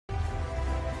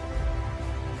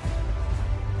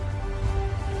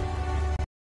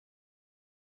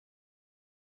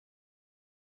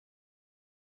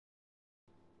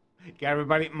G'day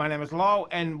everybody, my name is Lyle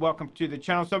and welcome to the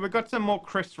channel. So we've got some more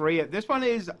Chris Rea. This one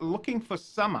is Looking for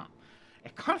Summer.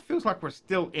 It kind of feels like we're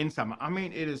still in summer. I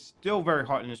mean, it is still very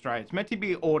hot in Australia. It's meant to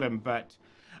be autumn, but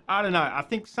I don't know. I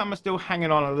think summer's still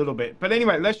hanging on a little bit. But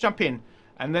anyway, let's jump in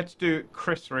and let's do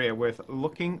Chris Rea with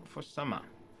Looking for Summer.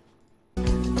 Look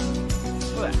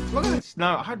at that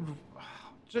snow.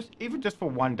 Even just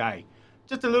for one day.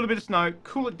 Just a little bit of snow,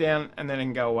 cool it down, and then it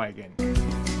can go away again.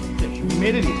 The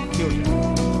humidity kills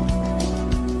you.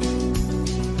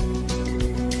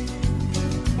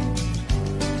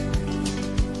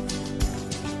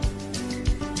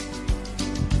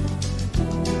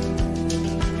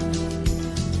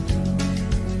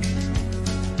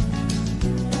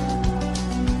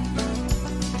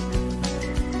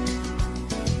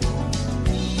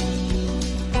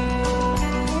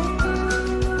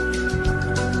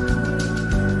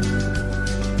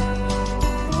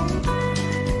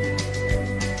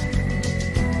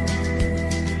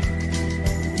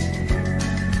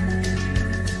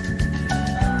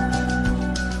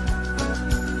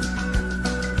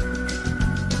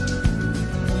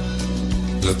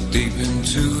 Look deep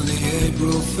into the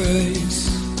April face.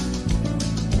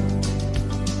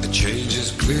 A change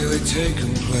has clearly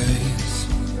taken place.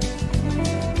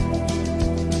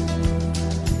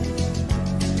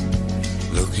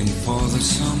 Looking for the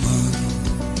summer.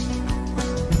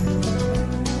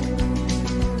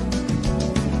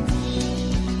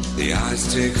 The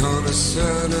eyes take on a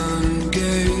certain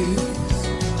gaze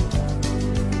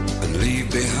and leave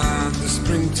behind the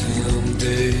springtime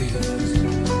days.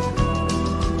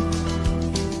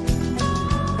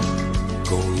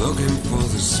 Go looking for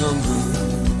the summer.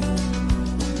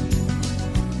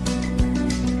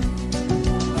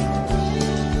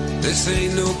 This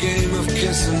ain't no game of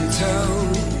kiss and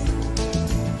tell.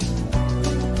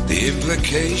 The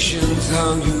implications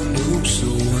how you knew so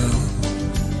well.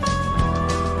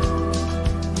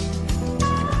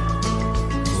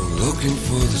 Go looking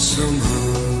for the summer.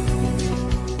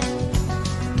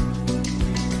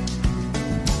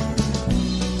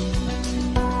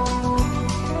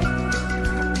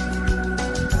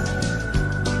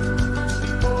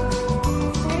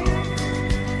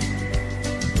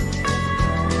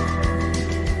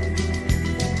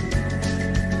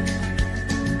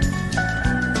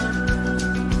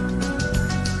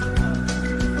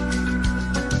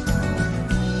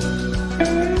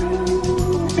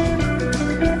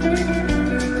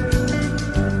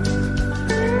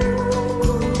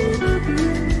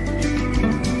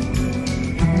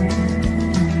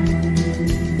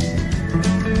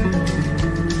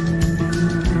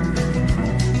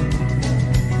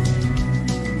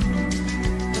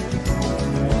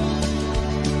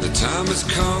 Time has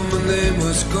come and they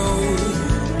must go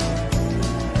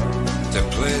to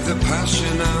play the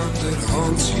passion out that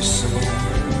haunts you so.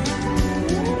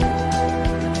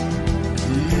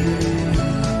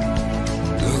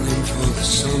 Looking for the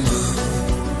summer.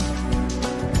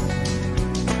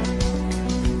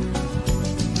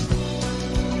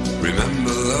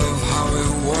 Remember love, how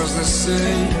it was the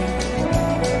same.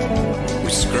 We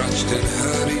scratched and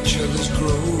hurt each other's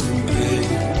growing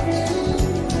pain.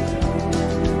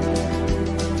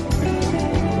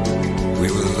 We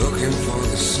were looking for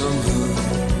the summer.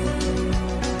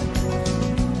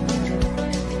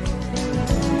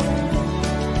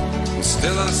 And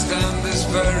still I stand this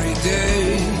very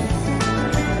day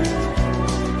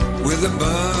with a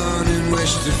burning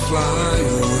wish to fly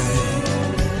away.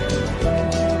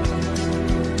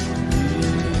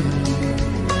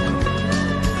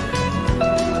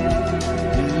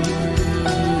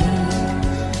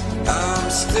 I'm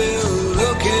still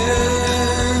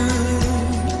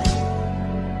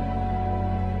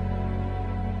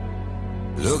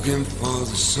looking for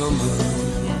the summer.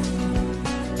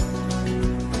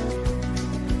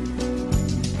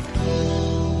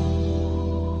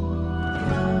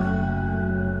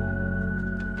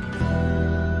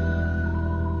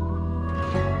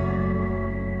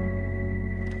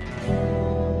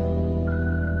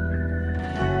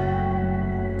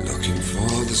 Looking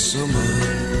for the summer.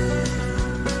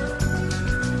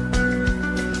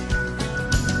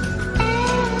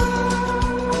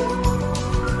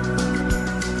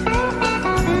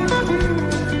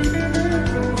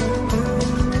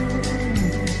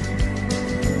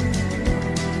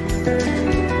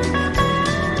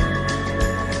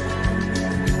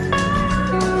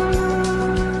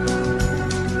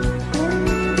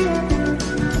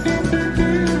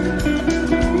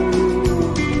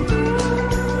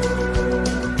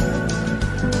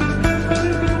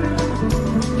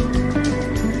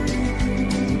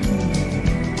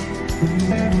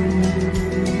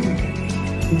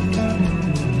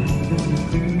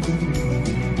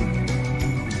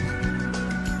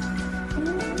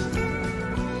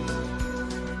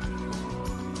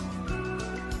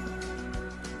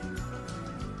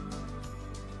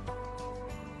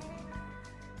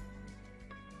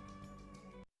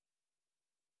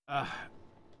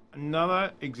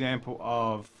 Another example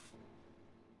of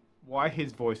why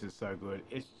his voice is so good.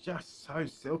 It's just so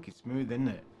silky smooth, isn't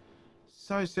it?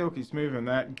 So silky smooth, and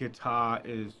that guitar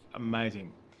is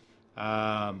amazing.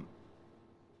 Um,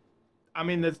 I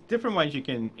mean, there's different ways you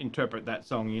can interpret that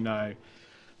song.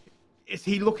 Is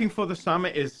he looking for the summer?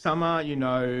 Is summer,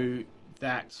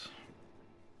 that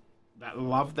that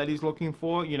love that he's looking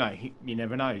for? You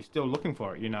never know. He's still looking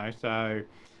for it. So,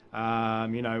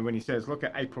 when he says, "Look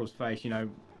at April's face,"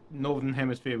 Northern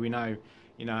Hemisphere, we know,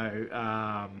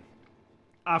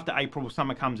 after April,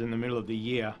 summer comes in the middle of the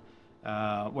year,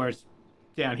 whereas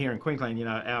down here in Queensland,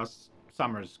 our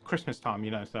summer is Christmas time.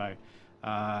 So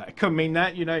it could mean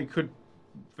that, you could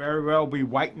very well be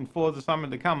waiting for the summer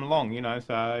to come along.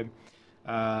 So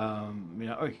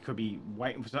or you could be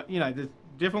waiting for there's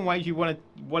different ways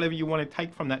whatever you want to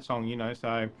take from that song.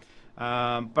 So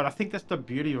but I think that's the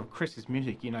beauty of Chris's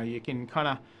music. You can kind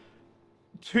of,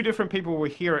 two different people will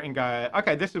hear it and go,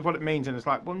 okay, this is what it means, and it's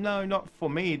like, well, no, not for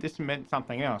me, this meant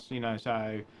something else.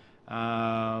 So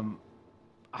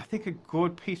I think a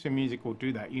good piece of music will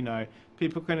do that.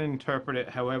 People can interpret it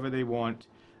however they want,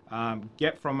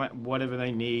 get from it whatever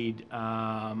they need,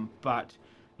 but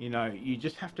you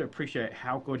just have to appreciate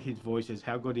how good his voice is,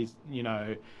 how good he's,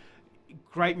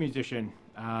 great musician.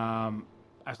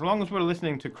 As long as we're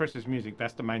listening to Chris's music,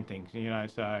 that's the main thing.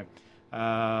 So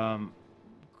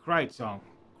great song.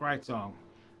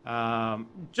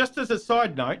 Just as a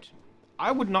side note,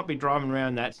 I would not be driving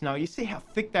around that snow. You see how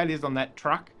thick that is on that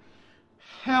truck?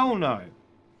 Hell no.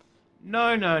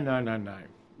 No.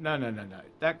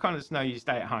 That kind of snow, you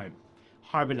stay at home,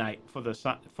 hibernate for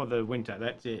the winter.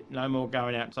 That's it. No more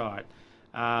going outside.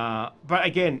 But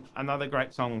again, another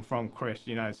great song from Chris.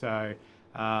 So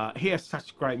he has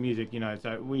such great music.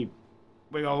 So we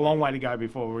got a long way to go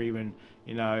before we even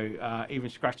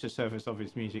scratch the surface of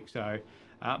his music. So,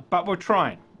 but we're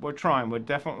trying. We're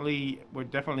definitely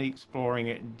exploring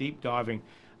it, deep diving,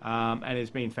 and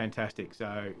it's been fantastic.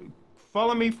 So,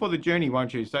 follow me for the journey,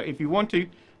 won't you? So, if you want to,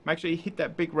 make sure you hit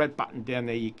that big red button down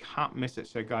there. You can't miss it.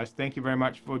 So, guys, thank you very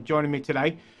much for joining me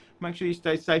today. Make sure you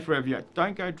stay safe wherever you are.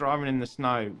 Don't go driving in the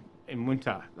snow in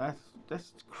winter.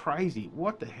 That's crazy.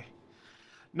 What the heck?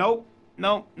 Nope.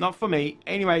 No, not for me.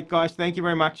 Anyway, guys, thank you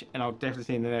very much, and I'll definitely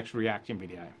see you in the next reaction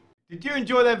video. Did you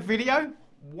enjoy that video?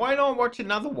 Why not watch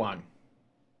another one?